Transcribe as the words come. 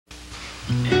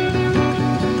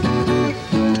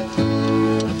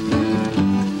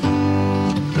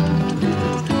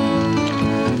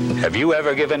Have you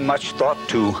ever given much thought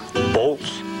to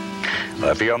bolts?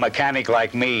 Well, if you're a mechanic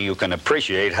like me, you can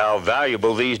appreciate how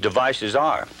valuable these devices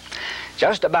are.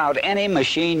 Just about any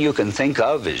machine you can think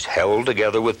of is held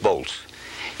together with bolts.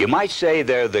 You might say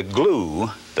they're the glue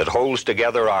that holds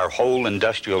together our whole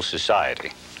industrial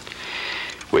society.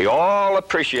 We all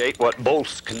appreciate what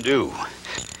bolts can do,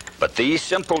 but these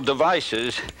simple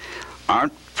devices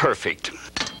aren't perfect.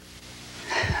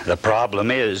 The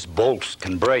problem is bolts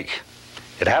can break.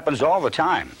 It happens all the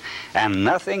time, and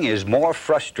nothing is more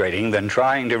frustrating than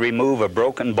trying to remove a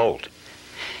broken bolt.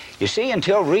 You see,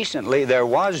 until recently, there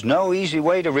was no easy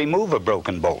way to remove a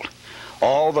broken bolt.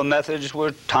 All the methods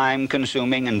were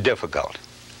time-consuming and difficult.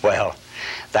 Well,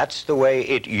 that's the way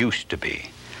it used to be.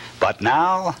 But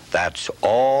now, that's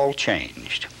all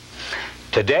changed.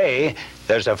 Today,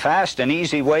 there's a fast and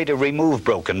easy way to remove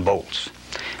broken bolts.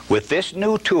 With this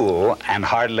new tool and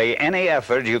hardly any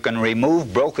effort, you can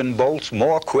remove broken bolts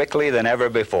more quickly than ever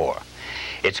before.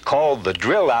 It's called the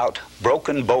Drill-Out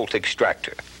Broken Bolt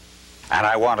Extractor, and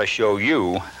I want to show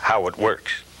you how it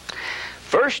works.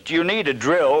 First, you need a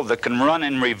drill that can run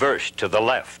in reverse to the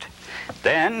left.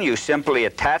 Then you simply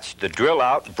attach the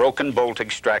Drill-Out Broken Bolt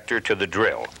Extractor to the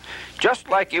drill, just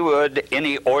like you would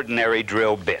any ordinary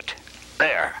drill bit.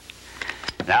 There.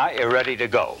 Now you're ready to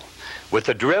go. With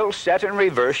the drill set in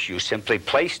reverse, you simply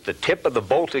place the tip of the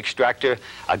bolt extractor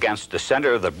against the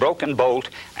center of the broken bolt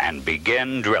and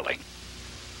begin drilling.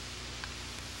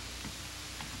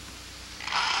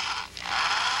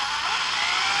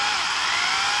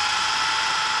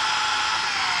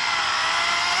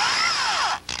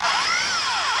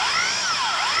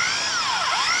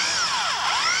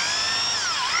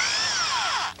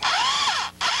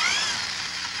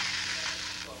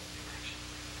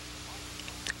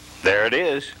 There it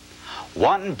is.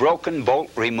 One broken bolt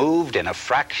removed in a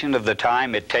fraction of the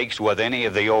time it takes with any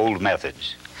of the old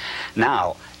methods.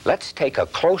 Now, let's take a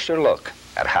closer look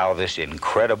at how this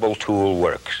incredible tool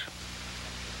works.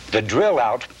 The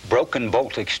Drill-Out Broken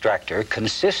Bolt Extractor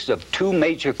consists of two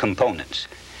major components.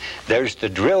 There's the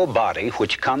drill body,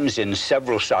 which comes in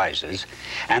several sizes,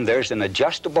 and there's an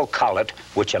adjustable collet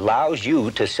which allows you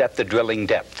to set the drilling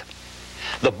depth.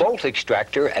 The bolt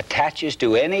extractor attaches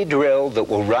to any drill that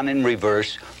will run in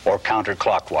reverse or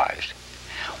counterclockwise.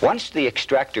 Once the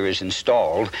extractor is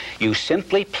installed, you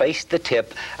simply place the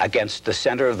tip against the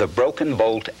center of the broken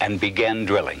bolt and begin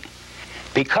drilling.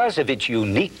 Because of its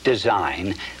unique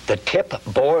design, the tip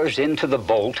bores into the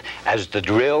bolt as the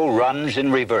drill runs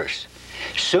in reverse.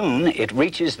 Soon, it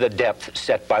reaches the depth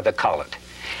set by the collet.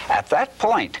 At that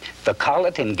point, the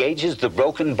collet engages the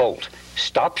broken bolt,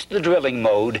 stops the drilling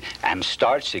mode, and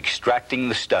starts extracting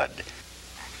the stud.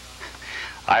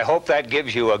 I hope that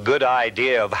gives you a good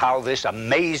idea of how this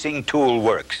amazing tool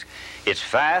works. It's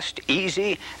fast,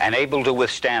 easy, and able to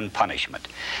withstand punishment.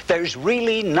 There's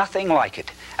really nothing like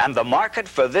it, and the market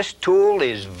for this tool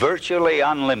is virtually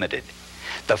unlimited.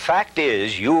 The fact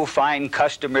is, you'll find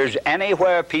customers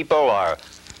anywhere people are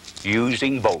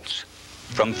using bolts,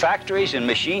 from factories and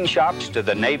machine shops to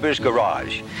the neighbor's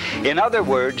garage. In other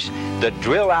words, the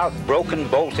Drill-Out Broken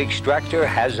Bolt Extractor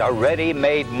has a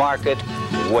ready-made market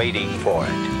waiting for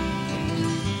it.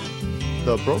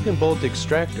 The Broken Bolt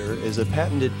Extractor is a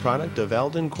patented product of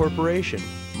Alden Corporation,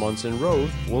 Munson Road,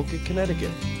 Woonsocket,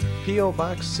 Connecticut, P.O.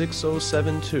 Box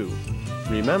 6072.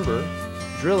 Remember,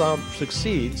 Drill-Out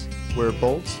succeeds where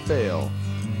bolts fail.